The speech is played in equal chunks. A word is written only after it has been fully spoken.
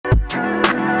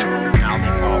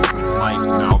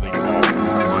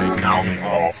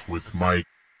Off with Mike.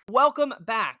 Welcome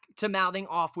back to Mouthing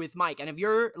Off with Mike. And if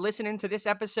you're listening to this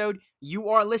episode, you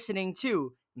are listening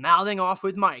to Mouthing Off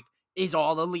with Mike is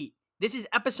All Elite. This is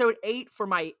episode 8 for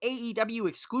my AEW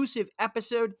exclusive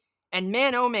episode. And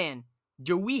man, oh man,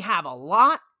 do we have a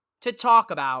lot to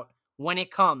talk about when it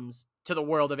comes to the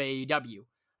world of AEW.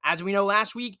 As we know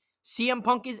last week, CM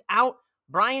Punk is out.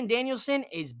 Bryan Danielson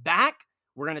is back.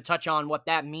 We're going to touch on what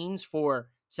that means for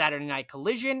Saturday Night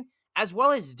Collision, as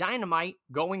well as Dynamite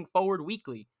going forward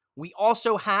weekly. We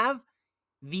also have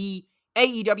the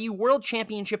AEW World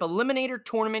Championship Eliminator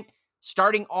Tournament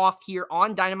starting off here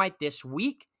on Dynamite this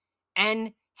week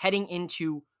and heading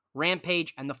into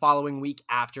Rampage and the following week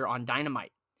after on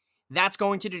Dynamite. That's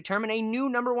going to determine a new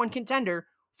number one contender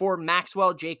for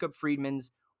Maxwell Jacob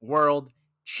Friedman's World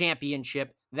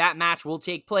Championship. That match will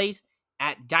take place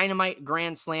at Dynamite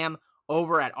Grand Slam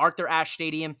over at Arthur Ashe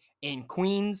Stadium in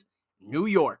Queens, New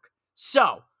York.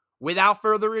 So, without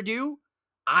further ado,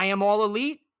 I am All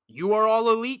Elite. You are All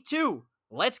Elite too.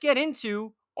 Let's get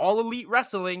into All Elite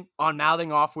Wrestling on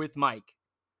Mouthing Off with Mike.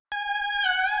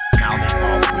 Mouthing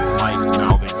Off with Mike.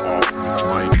 Mouthing Off with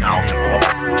Mike. Mouthing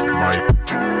Off with Mike.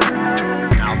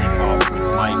 Mouthing Off with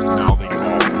Mike. Mouthing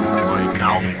Off with Mike.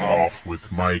 Mouthing Off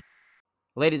with Mike.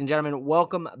 Ladies and gentlemen,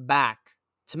 welcome back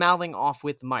to Mouthing Off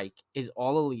with Mike is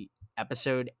All Elite,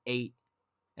 episode 8.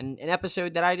 And an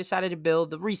episode that I decided to build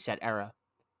the reset era,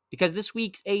 because this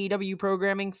week's AEW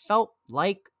programming felt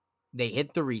like they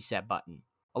hit the reset button.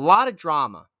 A lot of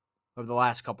drama over the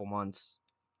last couple months,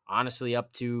 honestly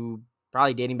up to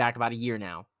probably dating back about a year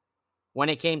now, when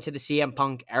it came to the CM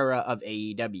Punk era of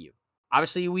AEW.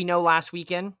 Obviously, we know last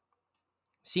weekend,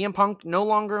 CM Punk no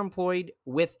longer employed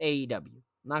with AEW. I'm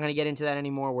not going to get into that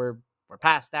anymore. We're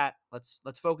past that.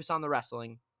 Let's focus on the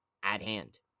wrestling at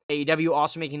hand. AEW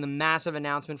also making the massive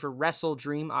announcement for Wrestle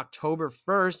Dream October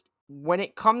 1st. When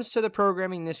it comes to the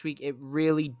programming this week, it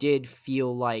really did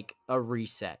feel like a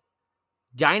reset.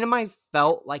 Dynamite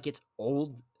felt like its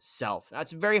old self.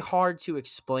 That's very hard to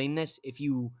explain this if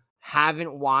you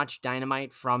haven't watched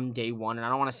Dynamite from day one, and I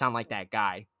don't want to sound like that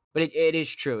guy, but it is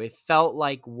true. It felt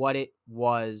like what it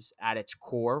was at its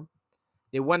core.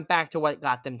 They went back to what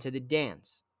got them to the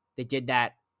dance. They did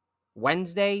that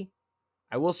Wednesday.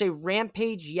 I will say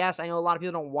Rampage, yes, I know a lot of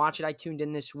people don't watch it. I tuned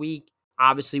in this week.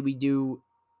 Obviously, we do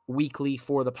weekly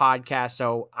for the podcast,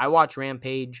 so I watch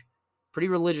Rampage pretty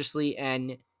religiously,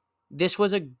 and this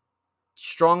was a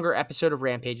stronger episode of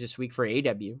Rampage this week for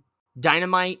AEW.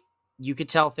 Dynamite, you could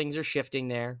tell things are shifting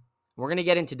there. We're going to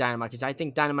get into Dynamite because I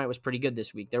think Dynamite was pretty good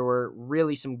this week. There were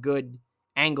really some good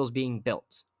angles being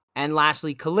built. And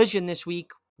lastly, Collision this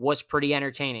week was pretty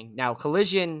entertaining. Now,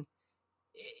 Collision,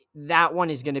 that one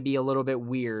is going to be a little bit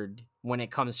weird when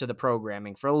it comes to the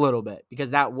programming for a little bit,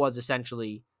 because that was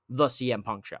essentially the CM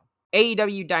Punk show.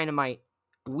 AEW Dynamite,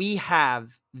 we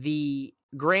have the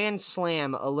Grand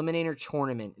Slam Eliminator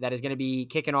Tournament that is going to be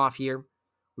kicking off here.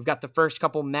 We've got the first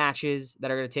couple matches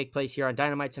that are going to take place here on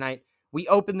Dynamite tonight. We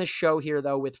open the show here,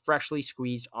 though, with freshly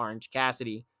squeezed Orange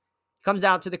Cassidy. Comes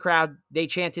out to the crowd. They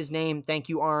chant his name. Thank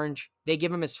you, Orange. They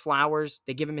give him his flowers.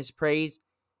 They give him his praise.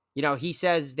 You know, he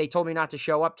says, they told me not to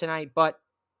show up tonight, but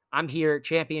I'm here,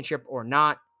 championship or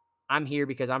not. I'm here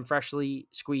because I'm freshly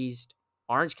squeezed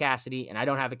Orange Cassidy, and I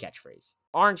don't have a catchphrase.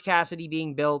 Orange Cassidy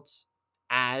being built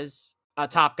as a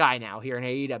top guy now here in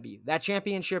AEW. That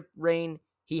championship reign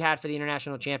he had for the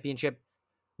International Championship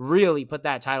really put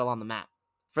that title on the map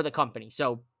for the company.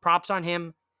 So props on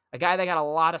him, a guy that got a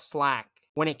lot of slack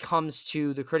when it comes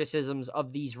to the criticisms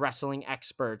of these wrestling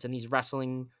experts and these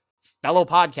wrestling fellow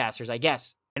podcasters, I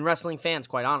guess, and wrestling fans,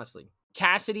 quite honestly.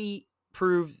 Cassidy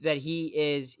proved that he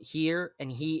is here,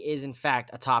 and he is, in fact,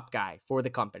 a top guy for the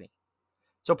company.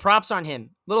 So props on him.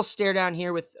 Little stare down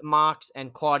here with Mox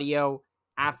and Claudio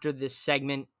after this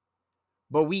segment.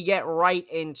 But we get right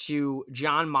into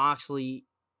Jon Moxley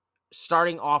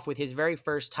starting off with his very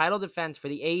first title defense for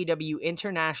the AEW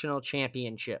International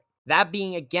Championship. That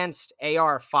being against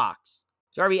AR Fox.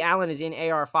 Darby Allin is in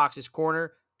AR Fox's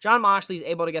corner. Jon Moxley is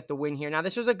able to get the win here. Now,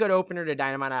 this was a good opener to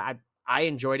Dynamite. I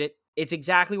enjoyed it. It's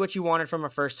exactly what you wanted from a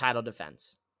first title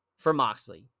defense for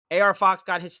Moxley. AR Fox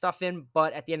got his stuff in,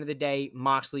 but at the end of the day,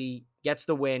 Moxley gets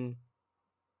the win.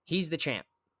 He's the champ.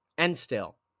 And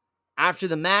still. After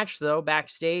the match, though,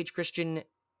 backstage, Christian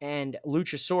and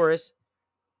Luchasaurus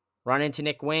run into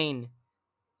Nick Wayne.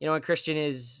 You know, and Christian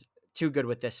is too good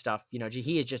with this stuff. You know,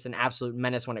 he is just an absolute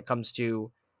menace when it comes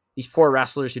to these poor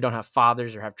wrestlers who don't have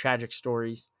fathers or have tragic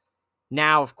stories.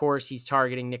 Now, of course, he's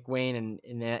targeting Nick Wayne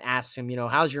and asks him, you know,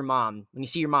 how's your mom? When you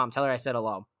see your mom, tell her I said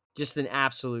hello. Just an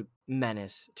absolute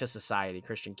menace to society,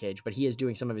 Christian Cage. But he is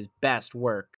doing some of his best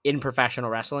work in professional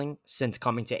wrestling since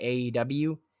coming to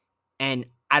AEW. And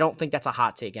I don't think that's a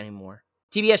hot take anymore.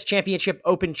 TBS Championship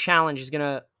Open Challenge is going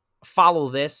to follow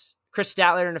this. Chris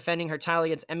Statler defending her title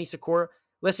against Emi Sakura.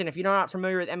 Listen, if you're not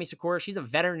familiar with Emi Sakura, she's a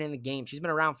veteran in the game. She's been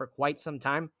around for quite some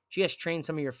time. She has trained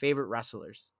some of your favorite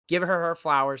wrestlers. Give her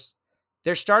flowers.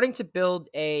 They're starting to build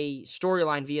a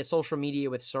storyline via social media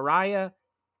with Saraya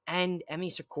and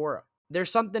Emi Sakura.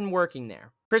 There's something working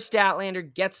there. Chris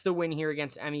Statlander gets the win here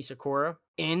against Emi Sakura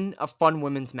in a fun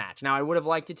women's match. Now, I would have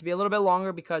liked it to be a little bit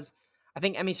longer because I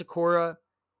think Emi Sakura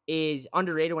is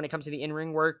underrated when it comes to the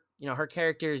in-ring work. You know, her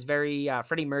character is very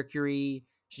Freddie Mercury.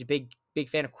 She's a big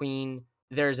fan of Queen.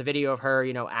 There's a video of her,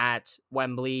 you know, at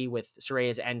Wembley with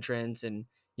Saraya's entrance, and,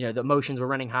 you know, the emotions were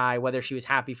running high, whether she was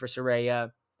happy for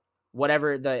Saraya,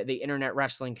 whatever the internet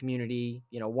wrestling community,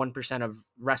 you know, 1% of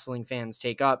wrestling fans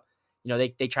take up. You know,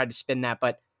 they tried to spin that,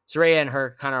 but Saraya and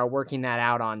her kind of are working that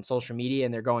out on social media,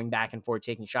 and they're going back and forth,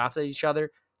 taking shots at each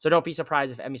other. So don't be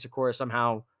surprised if Emi Sakura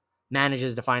somehow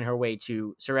manages to find her way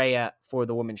to Saraya for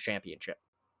the Women's Championship.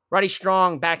 Roddy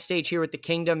Strong backstage here with the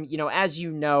Kingdom. You know, as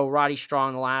you know, Roddy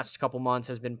Strong the last couple months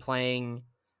has been playing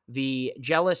the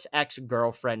jealous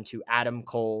ex-girlfriend to Adam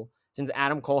Cole, since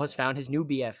Adam Cole has found his new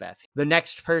BFF, the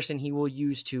next person he will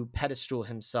use to pedestal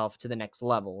himself to the next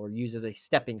level, or use as a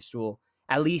stepping stool.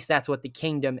 At least that's what the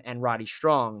Kingdom and Roddy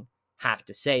Strong have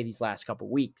to say these last couple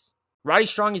weeks. Roddy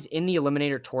Strong is in the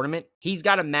Eliminator tournament. He's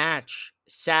got a match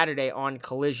Saturday on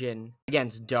Collision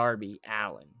against Darby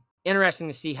Allin. Interesting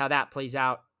to see how that plays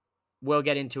out. We'll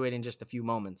get into it in just a few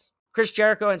moments. Chris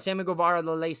Jericho and Sammy Guevara,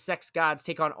 the Les Sex Gods,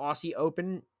 take on Aussie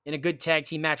Open in a good tag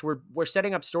team match. We're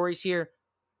setting up stories here.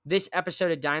 This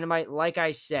episode of Dynamite, like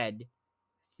I said,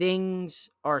 things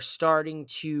are starting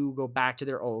to go back to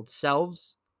their old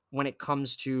selves when it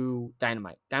comes to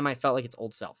Dynamite. Dynamite felt like its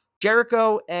old self.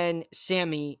 Jericho and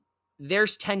Sammy,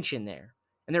 there's tension there,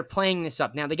 and they're playing this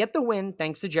up. Now, they get the win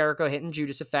thanks to Jericho hitting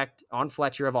Judas Effect on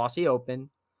Fletcher of Aussie Open,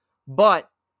 but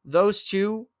those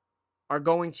two are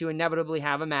going to inevitably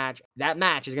have a match. That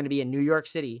match is going to be in New York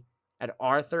City at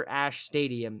Arthur Ashe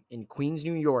Stadium in Queens,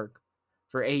 New York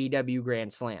for AEW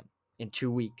Grand Slam in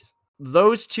 2 weeks.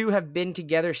 Those two have been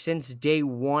together since day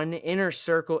one, inner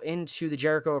circle into the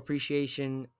Jericho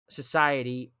Appreciation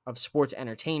Society of Sports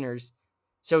Entertainers.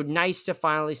 So nice to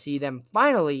finally see them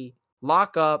finally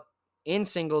lock up in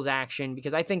singles action,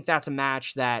 because I think that's a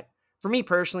match that, for me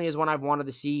personally, is one I've wanted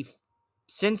to see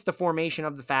since the formation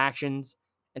of the factions,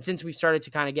 and since we've started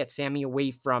to kind of get Sammy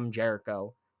away from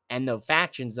Jericho and the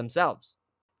factions themselves.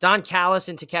 Don Callis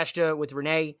and Takeshita with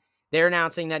Renee, they're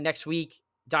announcing that next week,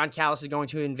 Don Callis is going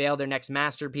to unveil their next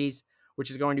masterpiece, which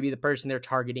is going to be the person they're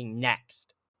targeting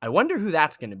next. I wonder who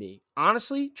that's going to be.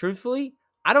 Honestly, truthfully,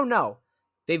 I don't know.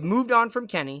 They've moved on from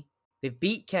Kenny. They've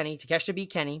beat Kenny. Takeshita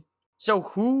beat Kenny. So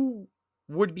who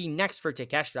would be next for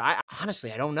Takeshita?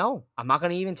 I don't know. I'm not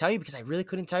going to even tell you, because I really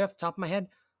couldn't tell you off the top of my head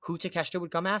who Takeshita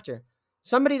would come after.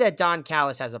 Somebody that Don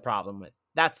Callis has a problem with.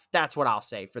 That's what I'll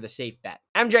say for the safe bet.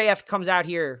 MJF comes out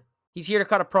here. He's here to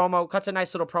cut a promo, cuts a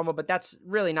nice little promo, but that's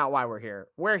really not why we're here.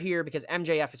 We're here because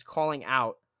MJF is calling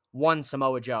out one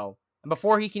Samoa Joe. And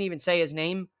before he can even say his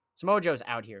name, Samoa Joe's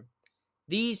out here.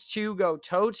 These two go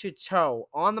toe-to-toe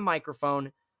on the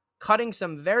microphone, cutting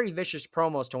some very vicious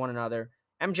promos to one another.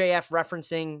 MJF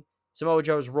referencing Samoa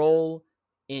Joe's role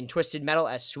in Twisted Metal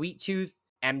as Sweet Tooth.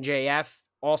 MJF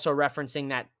also referencing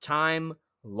that time,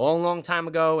 long time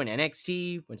ago in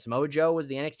NXT, when Samoa Joe was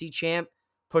the NXT champ,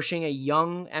 pushing a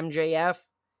young MJF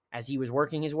as he was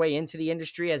working his way into the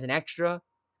industry as an extra,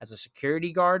 as a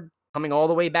security guard, coming all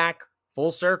the way back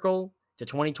full circle to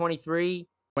 2023,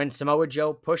 when Samoa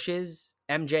Joe pushes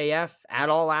MJF at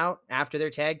All Out after their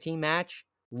tag team match.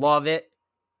 Love it.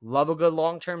 Love a good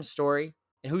long-term story.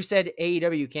 And who said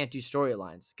AEW can't do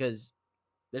storylines? Because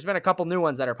there's been a couple new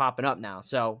ones that are popping up now,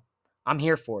 so I'm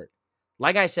here for it.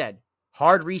 Like I said,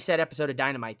 hard reset episode of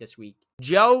Dynamite this week.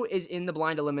 Joe is in the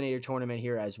Blind Eliminator tournament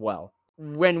here as well.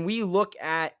 When we look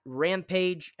at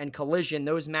Rampage and Collision,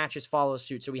 those matches follow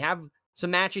suit. So we have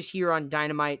some matches here on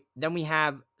Dynamite, then we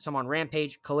have some on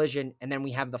Rampage, Collision, and then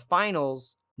we have the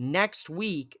finals next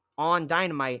week on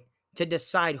Dynamite to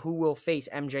decide who will face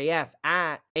MJF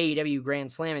at AEW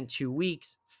Grand Slam in 2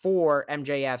 weeks for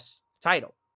MJF's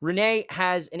title. Renee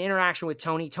has an interaction with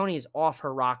Tony. Tony is off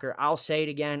her rocker. I'll say it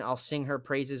again. I'll sing her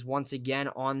praises once again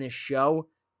on this show.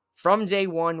 From day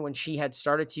one, when she had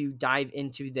started to dive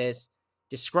into this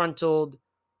disgruntled,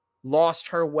 lost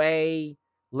her way,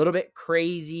 a little bit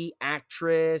crazy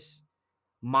actress,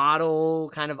 model,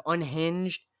 kind of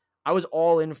unhinged, I was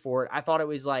all in for it. I thought it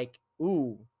was like,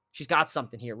 ooh, she's got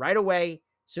something here. Right away,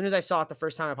 as soon as I saw it the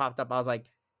first time it popped up, I was like,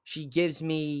 she gives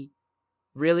me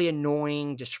really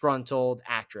annoying, disgruntled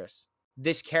actress.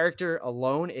 this character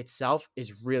alone itself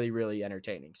is really, really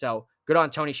entertaining. So good on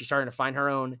Tony. She's starting to find her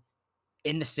own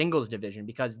in the singles division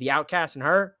because the Outcast and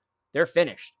her, they're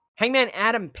finished. Hangman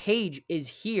Adam Page is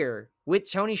here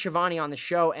with Tony Schiavone on the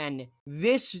show, and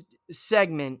this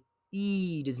segment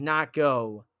does not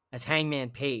go as Hangman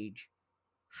Page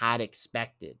had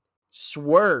expected.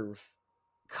 Swerve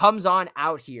comes on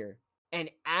out here and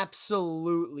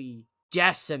absolutely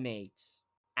decimates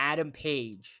Adam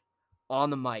Page on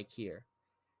the mic here.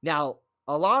 Now,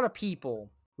 a lot of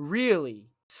people really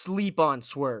sleep on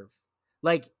Swerve.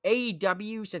 Like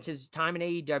AEW, since his time in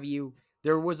AEW,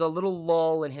 there was a little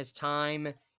lull in his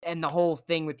time, and the whole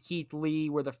thing with Keith Lee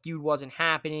where the feud wasn't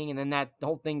happening, and then the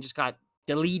whole thing just got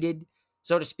deleted,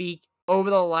 so to speak. Over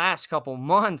the last couple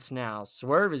months now,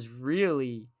 Swerve is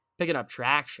really picking up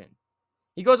traction.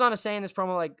 He goes on to say in this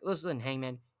promo, like, listen,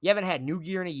 Hangman, you haven't had new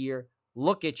gear in a year.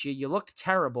 Look at you. You look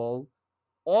terrible.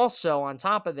 Also, on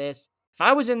top of this, if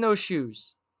I was in those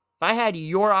shoes, if I had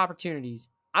your opportunities,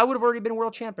 I would have already been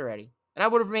world champ already, and I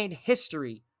would have made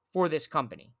history for this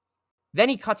company. Then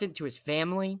he cuts into his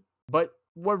family, but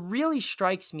what really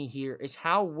strikes me here is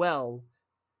how well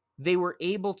they were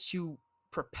able to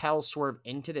propel Swerve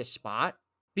into this spot,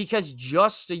 because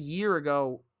just a year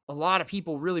ago, a lot of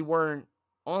people really weren't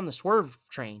on the Swerve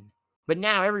train. But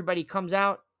now everybody comes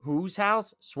out, whose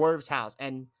house? Swerve's house.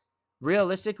 And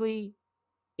realistically,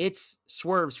 it's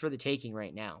Swerve's for the taking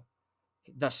right now.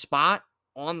 The spot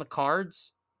on the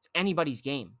cards, it's anybody's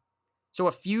game. So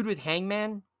a feud with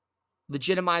Hangman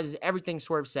legitimizes everything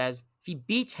Swerve says. If he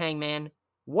beats Hangman,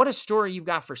 what a story you've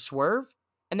got for Swerve,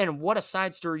 and then what a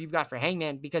side story you've got for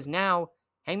Hangman, because now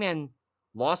Hangman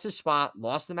lost his spot,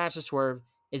 lost the match to Swerve,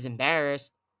 is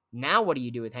embarrassed. Now what do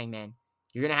you do with Hangman?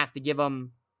 You're going to have to give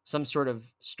him some sort of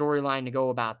storyline to go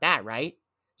about that, right?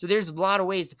 So there's a lot of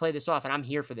ways to play this off, and I'm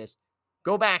here for this.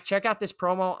 Go back, check out this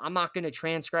promo. I'm not going to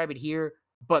transcribe it here,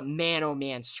 but man, oh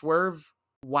man, Swerve,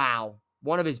 wow.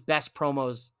 One of his best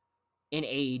promos in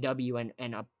AEW,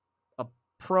 and a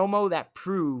promo that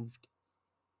proved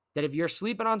that if you're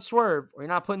sleeping on Swerve or you're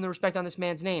not putting the respect on this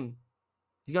man's name,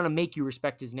 he's going to make you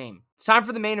respect his name. It's time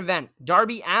for the main event.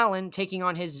 Darby Allin taking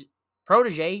on his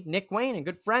protege, Nick Wayne, a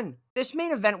good friend. This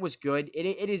main event was good.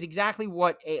 It is exactly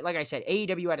what, like I said,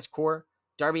 AEW at its core.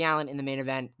 Darby Allin in the main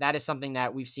event. That is something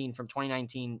that we've seen from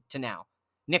 2019 to now.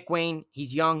 Nick Wayne,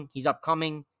 he's young, he's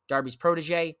upcoming. Darby's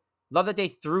protege. Love that they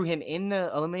threw him in the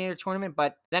Eliminator tournament,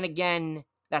 but then again,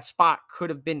 that spot could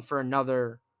have been for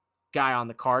another guy on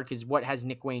the card, because what has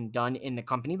Nick Wayne done in the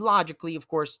company? Logically, of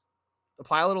course,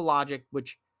 apply a little logic,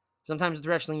 which sometimes with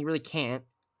wrestling you really can't.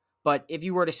 But if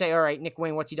you were to say, all right, Nick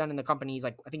Wayne, what's he done in the company? He's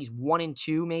like, I think he's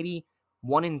 1-2, maybe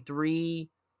 1-3,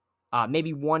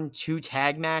 maybe 1-2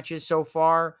 tag matches so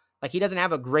far. Like, he doesn't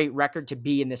have a great record to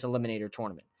be in this Eliminator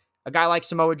tournament. A guy like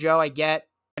Samoa Joe, I get.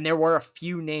 And there were a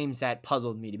few names that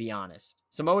puzzled me, to be honest.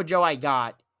 Samoa Joe, I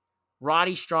got.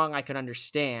 Roddy Strong, I could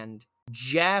understand.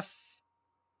 Jeff,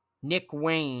 Nick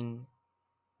Wayne,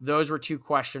 those were two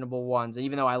questionable ones. And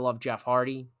even though I love Jeff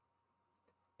Hardy,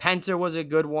 Penta was a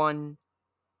good one.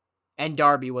 And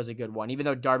Darby was a good one, even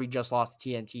though Darby just lost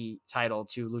the TNT title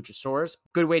to Luchasaurus.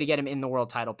 Good way to get him in the world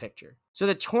title picture. So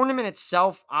the tournament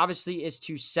itself, obviously, is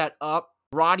to set up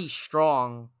Roddy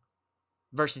Strong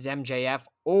versus MJF,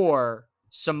 or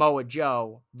Samoa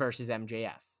Joe versus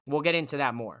MJF. We'll get into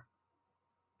that more.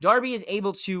 Darby is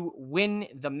able to win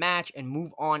the match and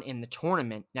move on in the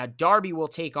tournament. Now, Darby will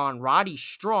take on Roddy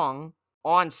Strong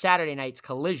on Saturday night's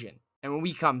Collision. And when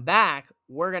we come back,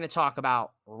 we're going to talk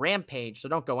about Rampage, so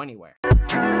don't go anywhere.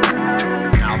 Now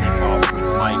they off with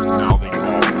Mike. Now they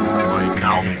off with Mike.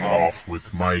 Now they off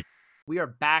with Mike. We are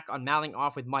back on Mouthing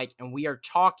Off with Mike, and we are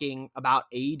talking about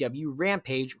AEW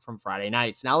Rampage from Friday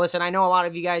nights. Now, listen, I know a lot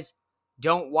of you guys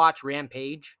don't watch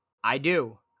Rampage. I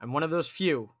do. I'm one of those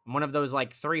few. I'm one of those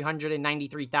like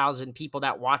 393,000 people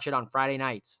that watch it on Friday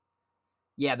nights.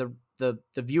 Yeah, the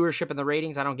viewership and the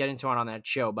ratings, I don't get into it on that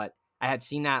show, but I had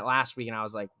seen that last week and I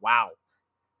was like, wow,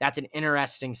 that's an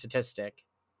interesting statistic.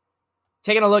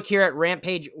 Taking a look here at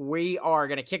Rampage, we are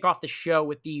going to kick off the show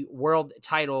with the World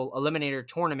Title Eliminator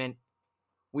Tournament.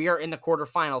 We are in the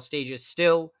quarterfinal stages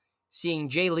still, seeing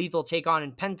Jay Lethal take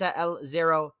on Penta El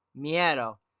Zero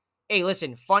Miedo. Hey,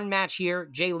 listen, fun match here.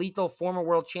 Jay Lethal, former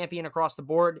world champion across the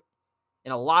board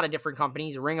in a lot of different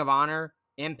companies. Ring of Honor,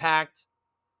 Impact.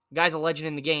 Guy's a legend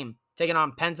in the game. Taking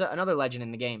on Penta, another legend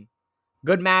in the game.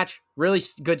 Good match. Really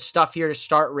good stuff here to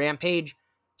start Rampage.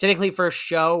 Typically for a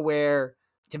show where,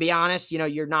 to be honest,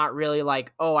 you're not really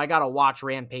like, oh, I got to watch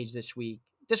Rampage this week.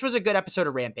 This was a good episode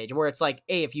of Rampage where it's like,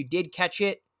 hey, if you did catch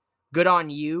it, good on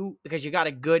you, because you got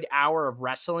a good hour of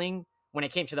wrestling when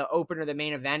it came to the opener, the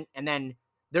main event, and then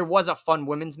there was a fun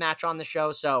women's match on the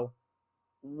show. So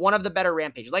one of the better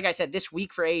Rampages. Like I said, this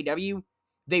week for AEW,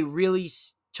 they really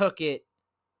took it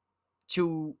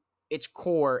to its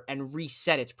core and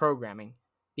reset its programming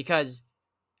because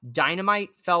Dynamite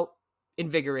felt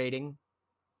invigorating.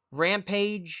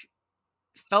 Rampage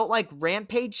felt like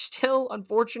Rampage still,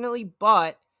 unfortunately,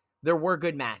 but there were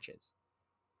good matches.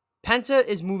 Penta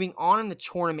is moving on in the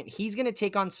tournament. He's going to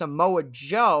take on Samoa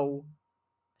Joe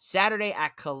Saturday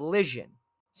at Collision.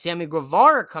 Sammy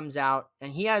Guevara comes out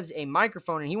and he has a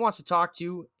microphone and he wants to talk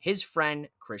to his friend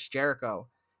Chris Jericho.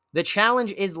 The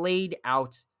challenge is laid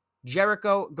out.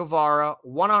 Jericho, Guevara,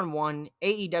 one-on-one,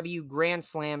 AEW Grand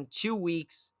Slam, 2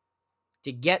 weeks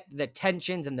to get the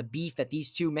tensions and the beef that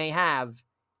these two may have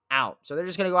out. So they're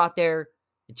just going to go out there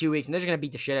in 2 weeks and they're just going to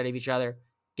beat the shit out of each other,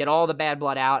 get all the bad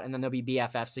blood out, and then they'll be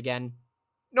BFFs again.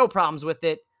 No problems with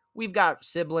it. We've got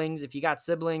siblings. If you got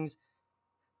siblings,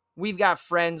 we've got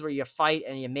friends where you fight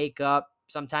and you make up.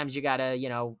 Sometimes you got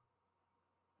to,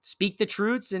 speak the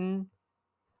truths, and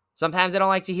sometimes they don't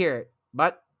like to hear it.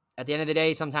 But at the end of the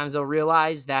day, sometimes they'll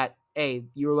realize that, hey,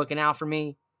 you were looking out for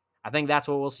me. I think that's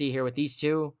what we'll see here with these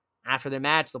two. After their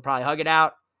match, they'll probably hug it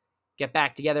out, get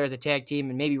back together as a tag team,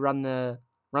 and maybe run the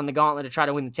gauntlet to try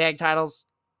to win the tag titles.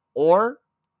 Or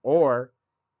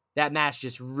that match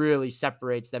just really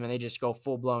separates them and they just go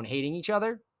full-blown hating each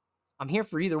other. I'm here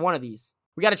for either one of these.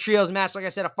 We got a trios match. Like I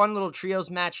said, a fun little trios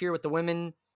match here with the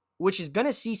women, which is going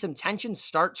to see some tension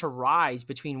start to rise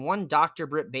between one Dr.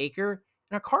 Britt Baker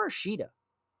and Hikaru Shida.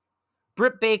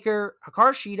 Britt Baker,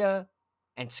 Hikaru Shida,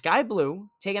 and Sky Blue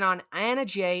taking on Anna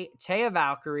Jay, Taya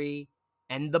Valkyrie,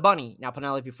 and The Bunny. Now,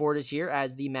 Penelope Ford is here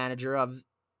as the manager of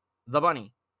The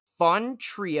Bunny. Fun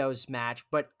trios match,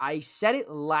 but I said it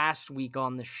last week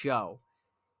on the show.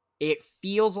 It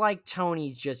feels like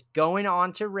Tony's just going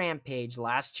on to Rampage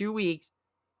last 2 weeks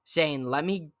saying, let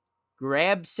me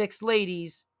grab 6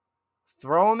 ladies,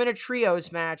 throw them in a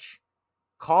trios match,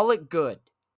 call it good.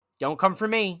 Don't come for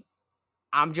me.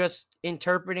 I'm just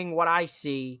interpreting what I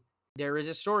see. There is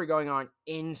a story going on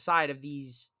inside of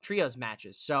these trios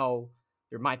matches. So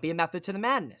there might be a method to the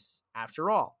madness after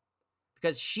all.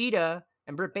 Because Shida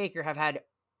and Britt Baker have had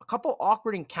a couple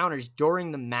awkward encounters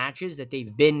during the matches that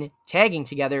they've been tagging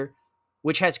together,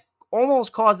 which has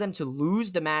almost caused them to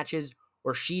lose the matches,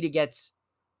 or Shida gets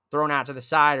thrown out to the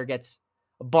side or gets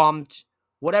bumped,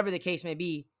 whatever the case may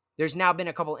be. There's now been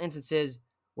a couple instances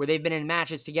where they've been in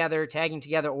matches together, tagging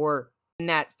together, or in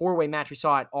that 4-way match we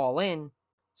saw at All In.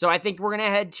 So I think we're going to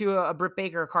head to a Britt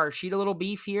Baker, Hikaru Shida little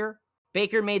beef here.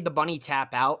 Baker made the Bunny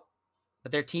tap out,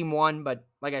 but their team won. But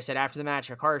like I said, after the match,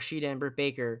 Hikaru Shida and Britt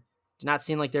Baker do not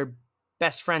seem like they're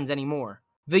best friends anymore.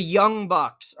 The Young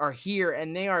Bucks are here,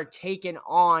 and they are taking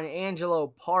on Angelo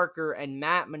Parker and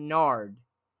Matt Menard.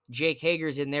 Jake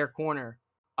Hager's in their corner.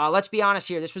 Let's be honest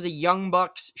here. This was a Young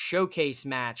Bucks showcase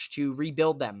match to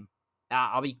rebuild them.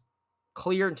 I'll be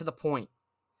clear and to the point.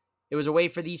 It was a way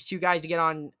for these two guys to get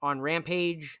on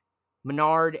Rampage.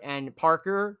 Menard and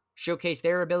Parker showcase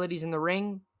their abilities in the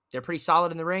ring. They're pretty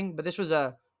solid in the ring, but this was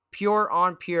a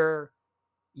pure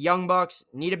Young Bucks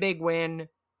need a big win,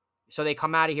 so they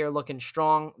come out of here looking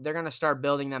strong. They're going to start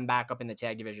building them back up in the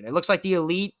tag division. It looks like the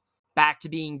Elite back to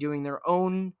doing their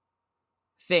own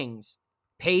things.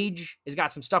 Paige has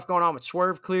got some stuff going on with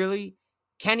Swerve, clearly.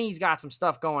 Kenny's got some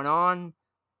stuff going on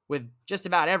with just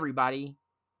about everybody,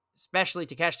 especially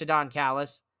Takeshita Don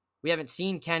Callis. We haven't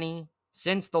seen Kenny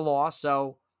since the loss,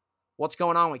 so what's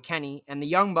going on with Kenny? And the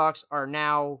Young Bucks are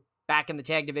now back in the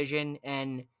tag division,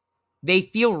 and they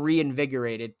feel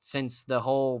reinvigorated since the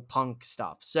whole Punk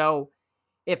stuff. So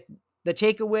if the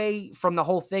takeaway from the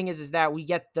whole thing is that we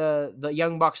get the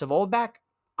Young Bucks of old back,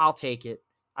 I'll take it.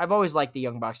 I've always liked the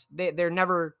Young Bucks. They were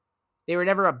never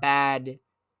a bad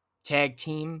tag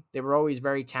team. They were always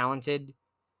very talented.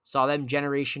 Saw them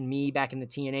Generation Me back in the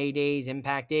TNA days,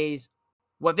 Impact days.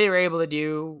 What they were able to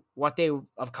do, what they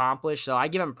accomplished. So I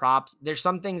give them props. There's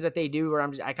some things that they do where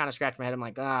I kind of scratch my head. I'm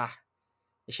like,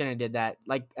 they shouldn't have did that.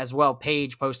 Like as well,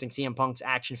 Paige posting CM Punk's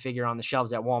action figure on the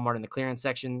shelves at Walmart in the clearance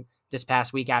section this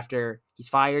past week after he's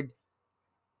fired.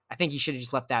 I think you should have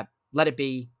just let it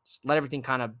be. Just let everything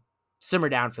kind of simmer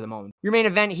down for the moment. Your main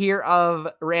event here of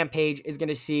Rampage is going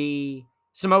to see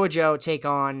Samoa Joe take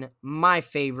on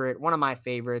one of my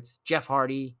favorites, Jeff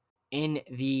Hardy, in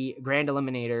the Grand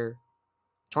Eliminator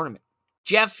tournament.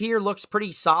 Jeff here looks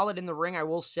pretty solid in the ring, I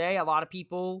will say. A lot of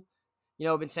people,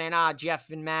 have been saying, Jeff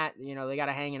and Matt, they got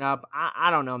to hang it up. I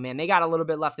don't know, man. They got a little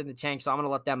bit left in the tank, so I'm going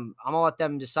to let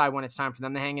them decide when it's time for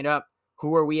them to hang it up.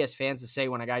 Who are we as fans to say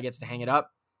when a guy gets to hang it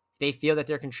up? If they feel that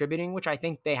they're contributing, which I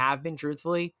think they have been,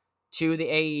 truthfully, to the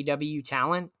AEW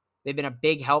talent. They've been a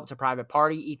big help to Private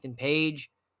Party, Ethan Page,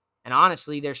 And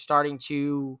honestly, they're starting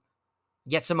to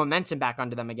get some momentum back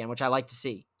under them again, which I like to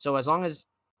see. So as long as,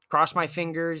 cross my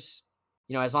fingers,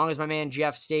 as long as my man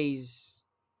Jeff stays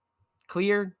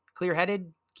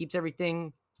clear-headed, keeps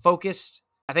everything focused,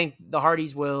 I think the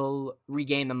Hardys will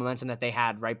regain the momentum that they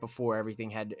had right before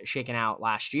everything had shaken out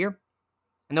last year.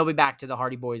 And they'll be back to the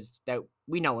Hardy Boys that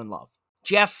we know and love.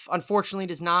 Jeff, unfortunately,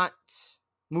 does not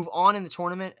move on in the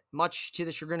tournament, much to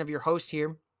the chagrin of your host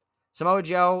here. Samoa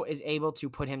Joe is able to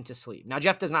put him to sleep. Now,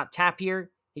 Jeff does not tap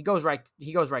here. He goes right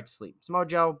to sleep. Samoa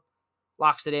Joe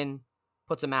locks it in,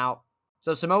 puts him out.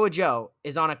 So Samoa Joe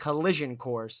is on a collision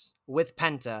course with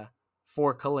Penta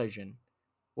for Collision.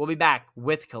 We'll be back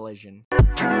with Collision.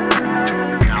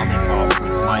 Now they off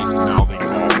with Mike. Now they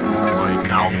off with Mike.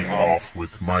 Now they off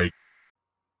with Mike.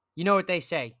 You know what they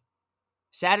say.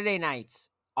 Saturday nights,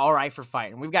 all right for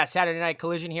fighting. We've got Saturday Night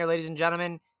Collision here, ladies and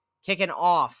gentlemen, kicking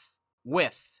off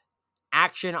with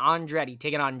Action Andretti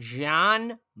taking on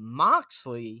Jon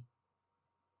Moxley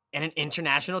in an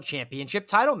international championship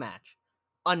title match.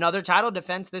 Another title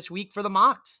defense this week for the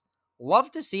Mox. Love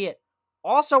to see it.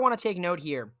 Also want to take note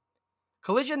here.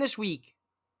 Collision this week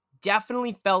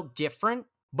definitely felt different,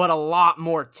 but a lot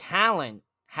more talent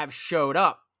have showed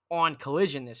up on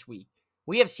Collision this week.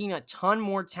 We have seen a ton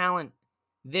more talent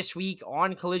this week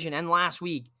on Collision and last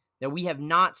week that we have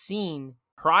not seen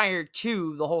prior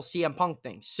to the whole CM Punk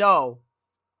thing. So,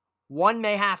 one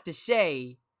may have to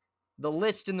say the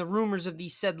list and the rumors of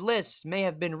these said lists may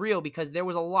have been real because there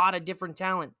was a lot of different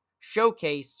talent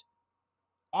showcased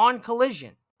on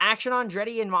Collision. Action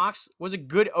Andretti and Mox was a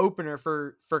good opener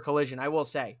for Collision, I will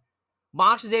say.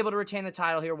 Mox is able to retain the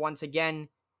title here once again.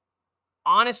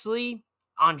 Honestly,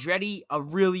 Andretti, a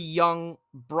really young,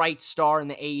 bright star in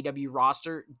the AEW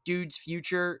roster. Dude's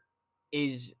future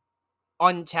is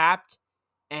untapped.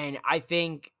 And I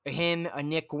think him, a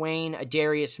Nick Wayne, a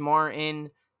Darius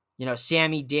Martin,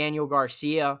 Sammy Daniel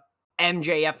Garcia,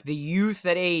 MJF, the youth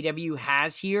that AEW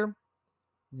has here,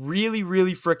 really,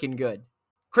 really freaking good.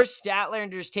 Chris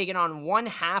Statlander is taking on one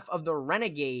half of the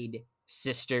Renegade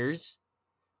sisters,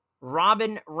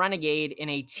 Robin Renegade, in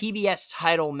a TBS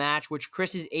title match, which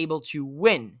Chris is able to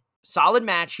win. Solid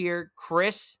match here.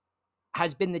 Chris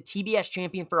has been the TBS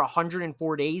champion for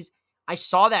 104 days. I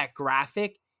saw that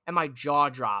graphic and my jaw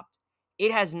dropped.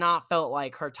 It has not felt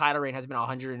like her title reign has been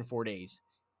 104 days.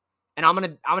 And I'm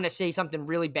gonna say something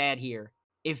really bad here.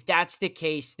 If that's the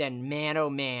case, then man, oh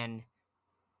man,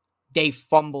 they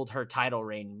fumbled her title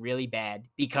reign really bad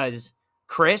because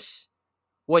Chris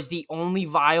was the only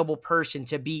viable person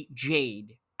to beat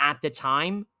Jade at the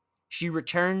time. She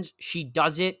returns. She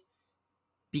does it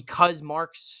because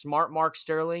Mark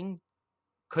Sterling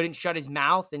couldn't shut his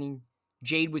mouth, and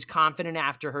Jade was confident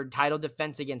after her title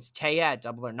defense against Taya at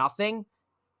Double or Nothing.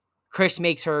 Chris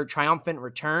makes her triumphant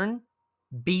return,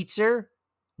 beats her,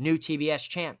 new TBS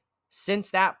champ.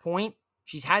 Since that point,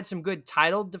 she's had some good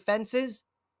title defenses,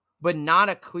 but not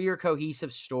a clear,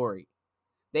 cohesive story.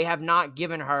 They have not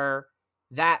given her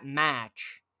that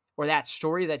match or that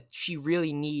story that she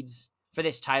really needs for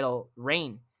this title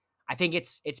reign. I think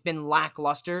it's been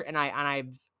lackluster, and I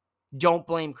don't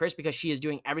blame Chris because she is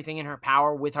doing everything in her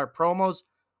power with her promos,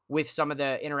 with some of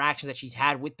the interactions that she's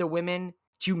had with the women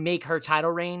to make her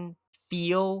title reign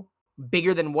feel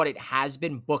bigger than what it has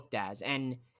been booked as.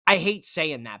 And I hate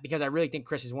saying that because I really think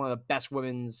Chris is one of the best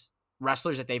women's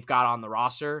wrestlers that they've got on the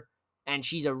roster, and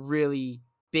she's a really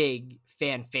big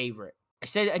fan favorite. I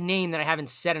said a name that I haven't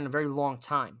said in a very long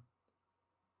time.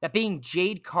 That being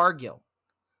Jade Cargill.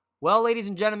 Well, ladies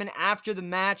and gentlemen, after the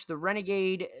match, the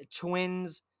Renegade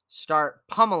twins start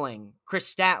pummeling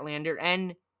Chris Statlander,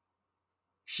 and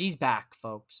she's back,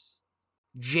 folks.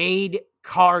 Jade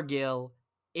Cargill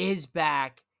is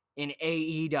back in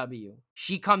AEW.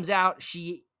 She comes out,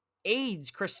 she aids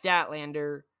Chris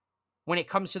Statlander when it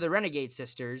comes to the Renegade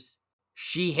sisters.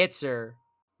 She hits her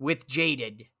with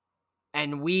Jaded.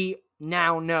 And we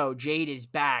now know Jade is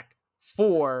back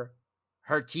for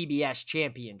her TBS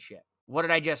championship. What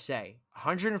did I just say?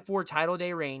 104 title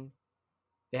day reign.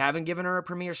 They haven't given her a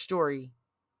premiere story.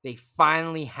 They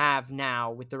finally have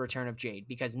now with the return of Jade.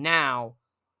 Because now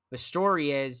the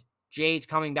story is Jade's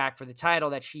coming back for the title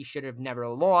that she should have never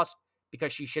lost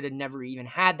because she should have never even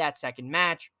had that second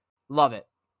match. Love it.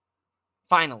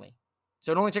 Finally.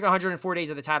 So it only took 104 days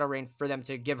of the title reign for them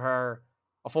to give her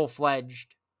a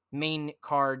full-fledged main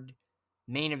card,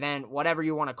 main event, whatever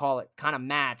you want to call it, kind of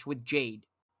match with Jade.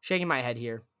 Shaking my head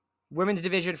here. Women's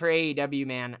division for AEW,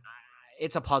 man,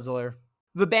 it's a puzzler.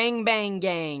 The Bang Bang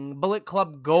Gang, Bullet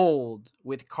Club Gold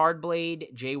with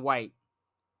Cardblade Jay White.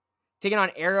 Taking on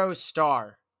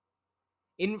Aerostar,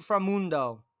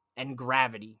 Inframundo, and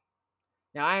Gravity.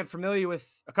 Now, I am familiar with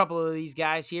a couple of these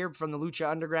guys here from the Lucha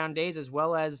Underground days, as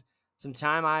well as some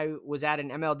time I was at an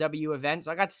MLW event.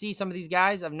 So I got to see some of these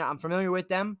guys. I'm familiar with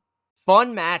them.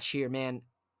 Fun match here, man.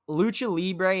 Lucha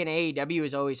Libre and AEW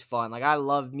is always fun. Like, I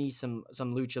love me some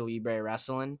Lucha Libre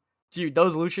wrestling. Dude,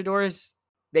 those luchadors,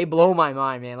 they blow my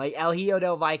mind, man. Like El Hijo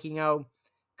del Vikingo,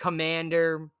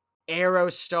 Commander,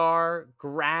 Aerostar,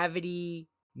 Gravity,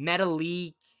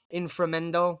 Metalik,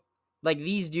 Inframendo. Like,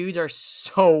 these dudes are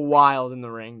so wild in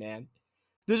the ring, man.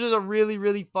 This was a really,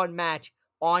 really fun match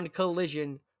on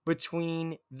Collision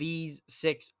between these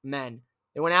 6 men.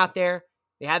 They went out there,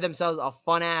 they had themselves a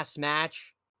fun-ass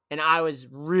match, and I was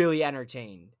really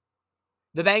entertained.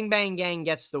 The Bang Bang Gang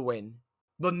gets the win.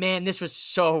 But man, this was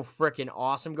so freaking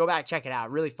awesome. Go back, check it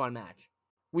out. Really fun match.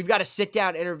 We've got a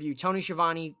sit-down interview. Tony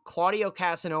Schiavone, Claudio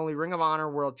Castagnoli, Ring of Honor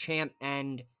World Champ,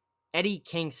 and Eddie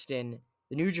Kingston,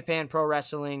 the New Japan Pro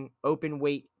Wrestling Open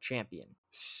Weight Champion.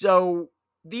 So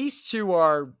these two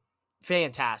are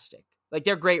fantastic. Like,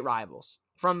 they're great rivals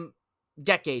from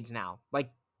decades now. Like,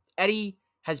 Eddie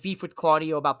has beef with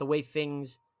Claudio about the way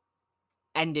things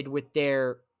ended with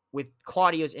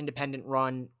Claudio's independent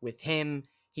run with him.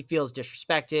 He feels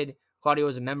disrespected. Claudio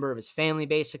is a member of his family,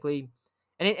 basically.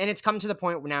 And it's come to the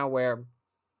point now where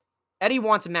Eddie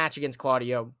wants a match against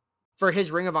Claudio for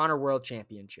his Ring of Honor World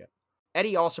Championship.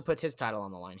 Eddie also puts his title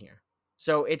on the line here.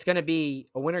 So it's going to be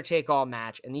a winner-take-all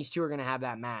match, and these two are going to have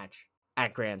that match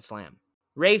at Grand Slam.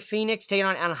 Rey Fénix taking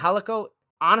on Angelico.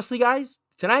 Honestly, guys,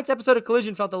 tonight's episode of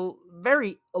Collision felt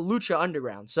very Lucha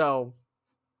Underground, so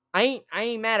I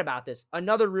ain't mad about this.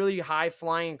 Another really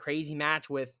high-flying, crazy match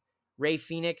with Rey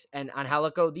Fénix and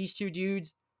Angelico. These two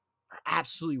dudes are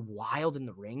absolutely wild in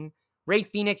the ring. Rey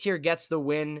Fénix here gets the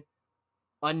win.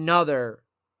 Another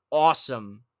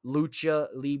awesome Lucha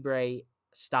Libre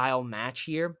style match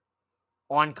here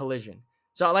on Collision.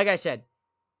 So, like I said,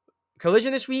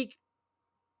 Collision this week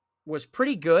was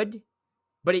pretty good,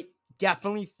 but it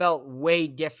definitely felt way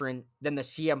different than the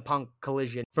CM Punk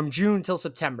Collision from June till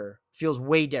September. Feels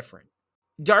way different.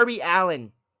 Darby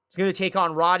Allin is going to take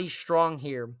on Roddy Strong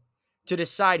here to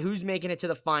decide who's making it to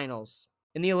the finals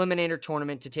in the Eliminator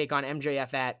Tournament to take on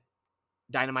MJF at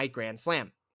Dynamite Grand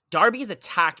Slam. Darby is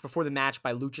attacked before the match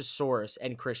by Luchasaurus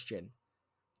and Christian.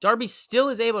 Darby still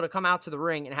is able to come out to the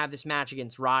ring and have this match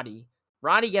against Roddy.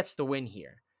 Roddy gets the win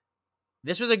here.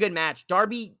 This was a good match.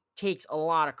 Darby takes a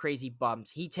lot of crazy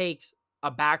bumps. He takes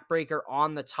a backbreaker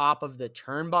on the top of the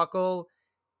turnbuckle.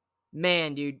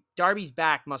 Man, dude, Darby's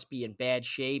back must be in bad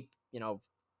shape,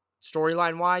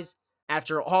 storyline-wise.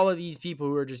 After all of these people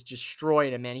who are just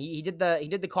destroying him, man. He did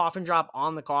the coffin drop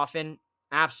on the coffin.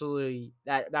 Absolutely,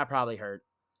 that probably hurt.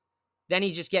 Then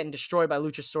he's just getting destroyed by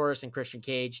Luchasaurus and Christian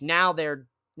Cage. Now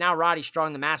Roddy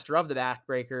Strong, the master of the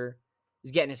backbreaker,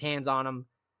 is getting his hands on him.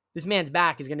 This man's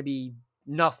back is going to be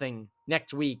nothing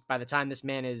next week by the time this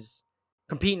man is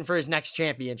competing for his next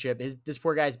championship. This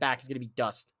poor guy's back is going to be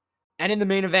dust. And in the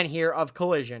main event here of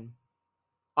Collision,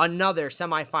 another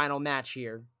semifinal match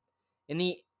here in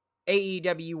the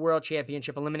AEW World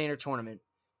Championship Eliminator Tournament.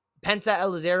 Penta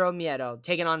El Zero Miedo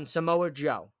taking on Samoa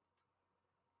Joe.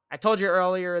 I told you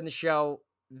earlier in the show,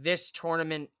 this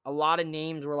tournament, a lot of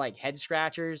names were like head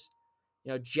scratchers.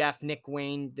 Jeff, Nick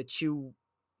Wayne, the two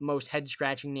most head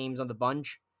scratching names on the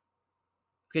bunch.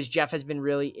 Because Jeff has been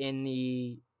really in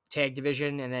the tag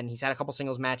division, and then he's had a couple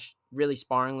singles match really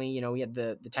sparingly. He had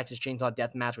the Texas Chainsaw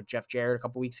Death match with Jeff Jarrett a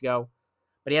couple weeks ago.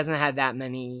 But he hasn't had that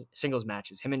many singles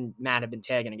matches. Him and Matt have been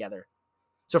tagging together.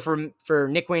 So for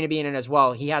Nick Wayne to be in it as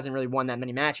well, he hasn't really won that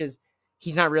many matches.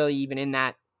 He's not really even in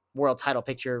that world title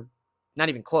picture. Not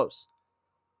even close.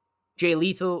 Jay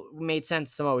Lethal made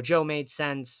sense. Samoa Joe made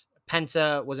sense.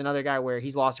 Penta was another guy where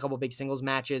he's lost a couple big singles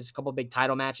matches, a couple big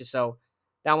title matches. So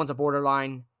that one's a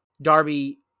borderline.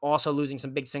 Darby also losing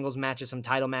some big singles matches, some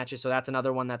title matches. So that's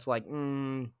another one that's like,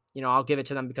 I'll give it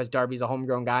to them because Darby's a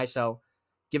homegrown guy. So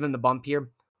give him the bump here.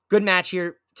 Good match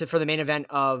here for the main event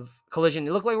of Collision.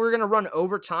 It looked like we were going to run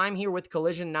overtime here with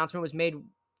Collision. Announcement was made.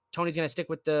 Tony's going to stick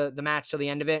with the match till the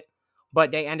end of it.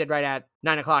 But they ended right at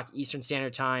 9 o'clock Eastern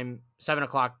Standard Time, 7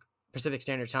 o'clock Pacific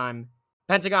Standard Time.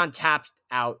 Pentagon tapped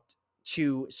out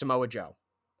to Samoa Joe.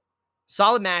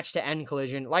 Solid match to end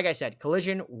Collision. Like I said,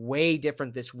 Collision way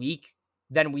different this week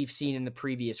than we've seen in the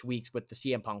previous weeks with the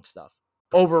CM Punk stuff.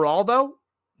 Overall, though,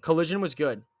 Collision was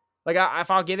good. Like,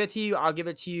 if I'll give it to you, I'll give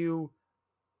it to you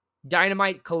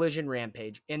Dynamite, Collision,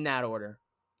 Rampage, in that order.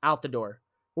 Out the door.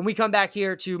 When we come back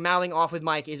here to Mouthing Off with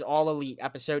Mike is All Elite,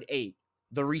 Episode 8,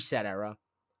 The Reset Era.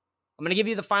 I'm going to give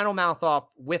you the final mouth off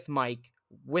with Mike,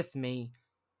 with me.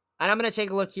 And I'm going to take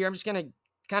a look here. I'm just going to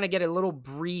kind of get a little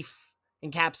brief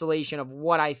encapsulation of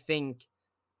what I think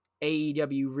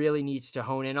AEW really needs to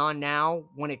hone in on now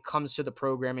when it comes to the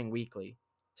programming weekly.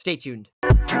 Stay tuned.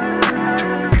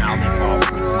 Mouthing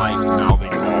off with Mike. Mouthing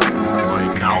off with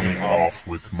Mike. Mouthing off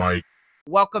with Mike.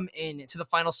 Welcome in to the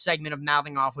final segment of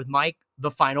Mouthing Off with Mike, the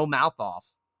final mouth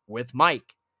off with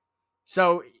Mike.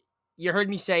 So you heard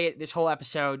me say it this whole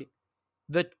episode.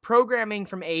 The programming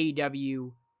from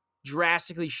AEW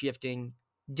drastically shifting.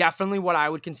 Definitely what I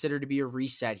would consider to be a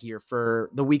reset here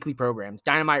for the weekly programs.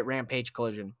 Dynamite, Rampage,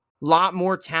 Collision. A lot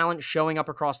more talent showing up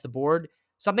across the board.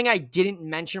 Something I didn't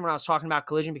mention when I was talking about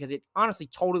Collision because it honestly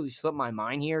totally slipped my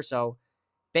mind here. So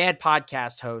bad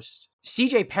podcast host.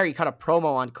 CJ Perry cut a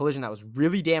promo on Collision that was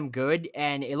really damn good.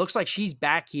 And it looks like she's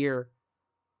back here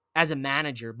as a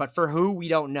manager. But for who, we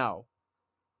don't know.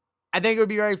 I think it would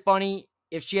be very funny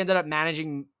if she ended up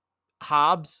managing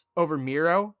Hobbs over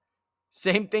Miro.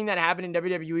 Same thing that happened in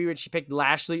WWE when she picked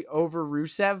Lashley over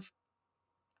Rusev.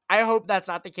 I hope that's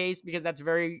not the case because that's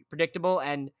very predictable.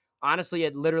 And honestly,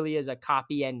 it literally is a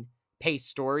copy and paste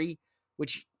story,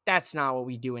 which that's not what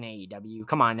we do in AEW.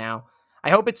 Come on now. I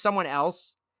hope it's someone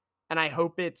else. And I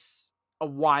hope it's a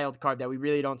wild card that we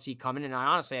really don't see coming. And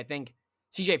I think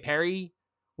CJ Perry,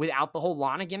 without the whole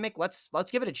Lana gimmick, let's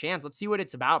give it a chance. Let's see what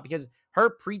it's about because her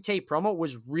pre-tape promo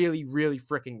was really, really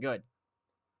freaking good.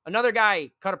 Another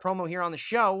guy cut a promo here on the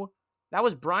show. That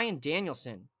was Bryan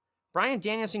Danielson. Bryan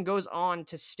Danielson goes on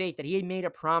to state that he had made a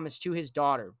promise to his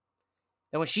daughter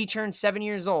that when she turned 7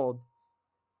 years old,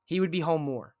 he would be home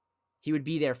more. He would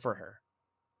be there for her.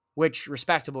 Which,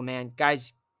 respectable, man.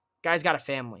 Guy's got a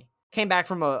family. Came back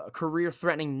from a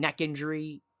career-threatening neck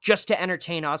injury just to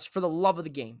entertain us for the love of the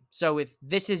game. So if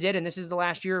this is it and this is the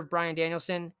last year of Bryan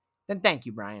Danielson, then thank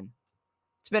you, Bryan.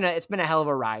 It's been a hell of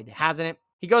a ride, hasn't it?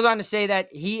 He goes on to say that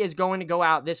he is going to go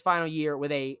out this final year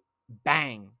with a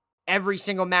bang. Every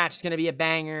single match is going to be a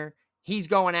banger. He's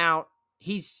going out.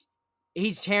 He's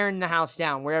tearing the house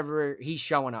down wherever he's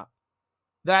showing up.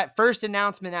 That first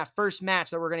announcement, that first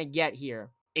match that we're going to get here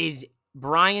is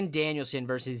Bryan Danielson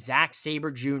versus Zack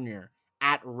Sabre Jr.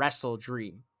 at Wrestle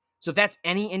Dream. So if that's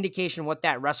any indication what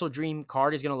that Wrestle Dream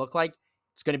card is going to look like,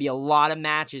 it's going to be a lot of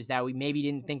matches that we maybe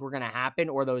didn't think were going to happen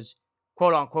or those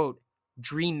quote-unquote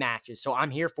dream matches. So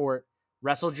I'm here for it.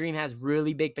 Wrestle Dream has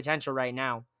really big potential right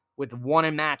now with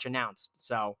one match announced.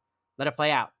 So let it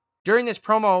play out. During this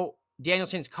promo,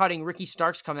 Danielson's cutting. Ricky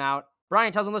Starks come out.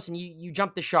 Bryan tells him, listen, you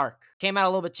jumped the shark. Came out a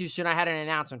little bit too soon. I had an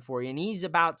announcement for you. And he's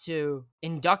about to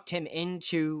induct him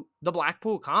into the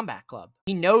Blackpool Combat Club.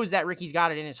 He knows that Ricky's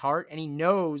got it in his heart, and he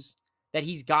knows that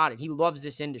he's got it. He loves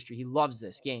this industry. He loves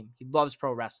this game. He loves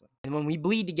pro wrestling. And when we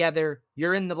bleed together,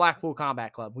 you're in the Blackpool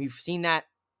Combat Club. We've seen that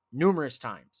numerous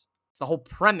times. It's the whole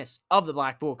premise of the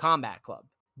Blackpool Combat Club.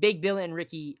 Big Bill and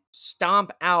Ricky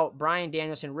stomp out Bryan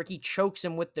Danielson. Ricky chokes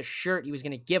him with the shirt he was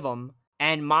going to give him.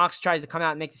 And Mox tries to come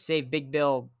out and make the save. Big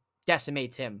Bill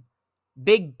decimates him.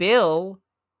 Big Bill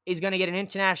is going to get an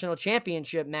international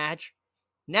championship match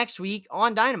next week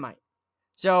on Dynamite.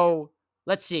 So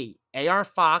let's see. AR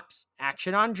Fox,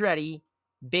 Action Andretti,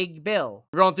 Big Bill.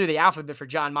 We're going through the alphabet for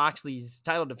Jon Moxley's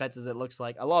title defenses, it looks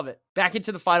like. I love it. Back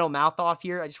into the final mouth off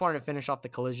here. I just wanted to finish off the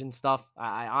Collision stuff.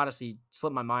 I honestly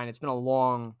slipped my mind. It's been a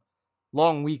long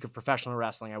week of professional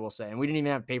wrestling, I will say. And we didn't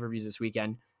even have pay-per-views this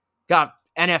weekend. Got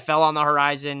NFL on the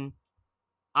horizon.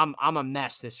 I'm a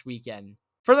mess this weekend.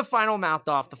 For the final mouth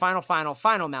off, the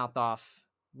final mouth off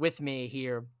with me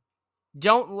here.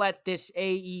 Don't let this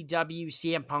AEW,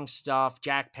 CM Punk stuff,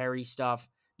 Jack Perry stuff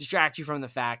distract you from the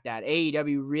fact that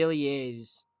AEW really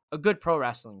is a good pro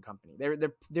wrestling company.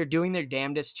 They're doing their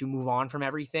damnedest to move on from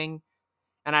everything,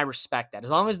 and I respect that.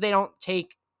 As long as they don't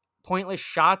take pointless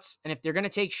shots, and if they're going to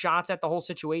take shots at the whole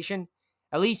situation,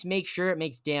 at least make sure it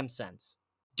makes damn sense.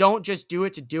 Don't just do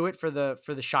it to do it for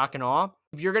the shock and awe.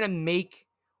 If you're going to make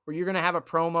or you're going to have a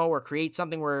promo or create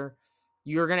something where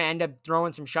you're going to end up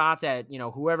throwing some shots at,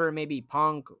 whoever it may be,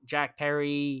 Punk, Jack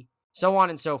Perry, so on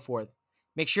and so forth.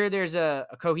 Make sure there's a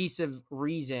cohesive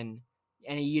reason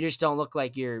and you just don't look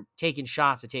like you're taking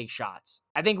shots to take shots.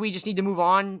 I think we just need to move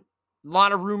on. A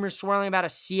lot of rumors swirling about a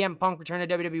CM Punk return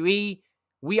to WWE.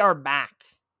 We are back.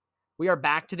 We are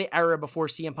back to the era before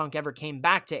CM Punk ever came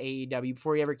back to AEW,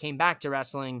 before he ever came back to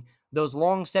wrestling. Those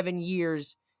long 7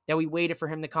 years that we waited for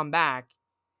him to come back.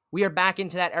 We are back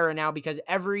into that era now because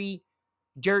every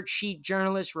dirt sheet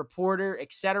journalist, reporter,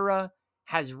 etc.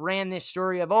 has ran this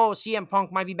story of, CM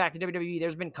Punk might be back to WWE.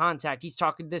 There's been contact. He's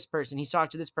talking to this person. He's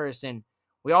talked to this person.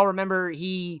 We all remember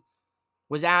he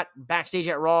was backstage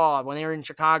at Raw when they were in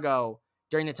Chicago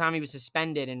during the time he was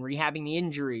suspended and rehabbing the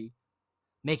injury,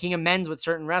 making amends with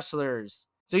certain wrestlers.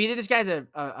 So either this guy's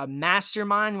a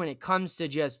mastermind when it comes to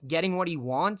just getting what he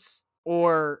wants,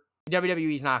 or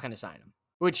WWE's not going to sign him.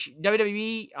 which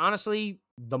WWE, honestly,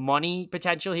 the money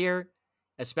potential here,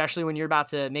 especially when you're about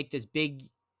to make this big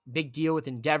deal with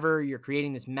Endeavor, you're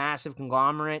creating this massive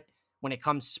conglomerate when it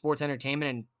comes to sports entertainment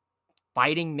and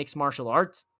fighting mixed martial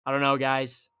arts. I don't know,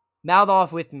 guys. Mouth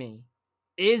off with me.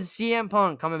 Is CM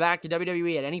Punk coming back to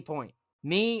WWE at any point?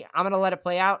 Me, I'm going to let it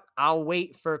play out. I'll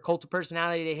wait for Cult of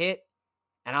Personality to hit,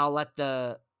 and I'll let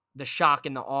the shock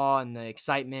and the awe and the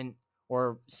excitement,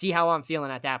 or see how I'm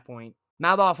feeling at that point.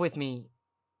 Mouth off with me.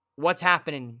 What's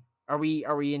happening? Are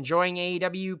we enjoying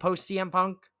AEW post CM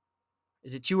Punk?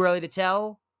 Is it too early to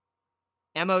tell?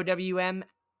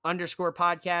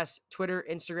 MOWM_podcast, Twitter,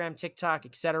 Instagram, TikTok,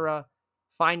 etc.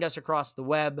 Find us across the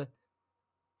web.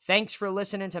 Thanks for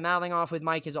listening to Mouthing Off with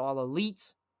Mike is All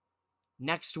Elite.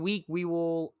 Next week, we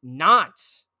will not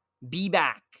be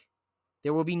back.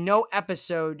 There will be no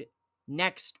episode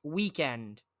next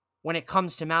weekend when it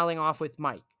comes to Mouthing Off with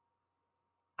Mike.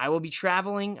 I will be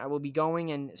traveling. I will be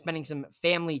going and spending some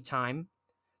family time.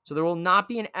 So there will not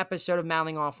be an episode of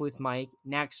Mouthing Off with Mike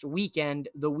next weekend,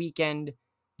 the 16th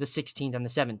and the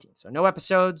 17th. So no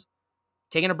episodes.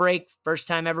 Taking a break. First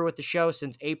time ever with the show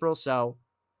since April. So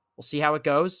we'll see how it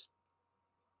goes.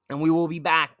 And we will be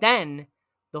back then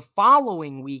the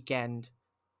following weekend.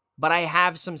 But I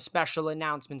have some special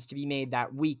announcements to be made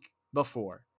that week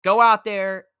before. Go out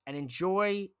there and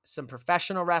enjoy some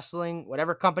professional wrestling,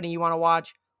 whatever company you want to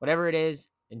watch, whatever it is,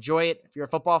 enjoy it. If you're a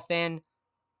football fan,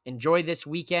 enjoy this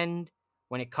weekend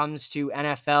when it comes to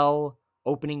NFL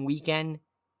opening weekend.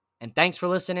 And thanks for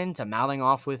listening to Mouthing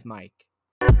Off with Mike.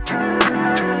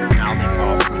 Mouthing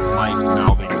Off with Mike.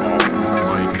 Mouthing Off with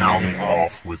Mike. Mouthing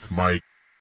Off with Mike.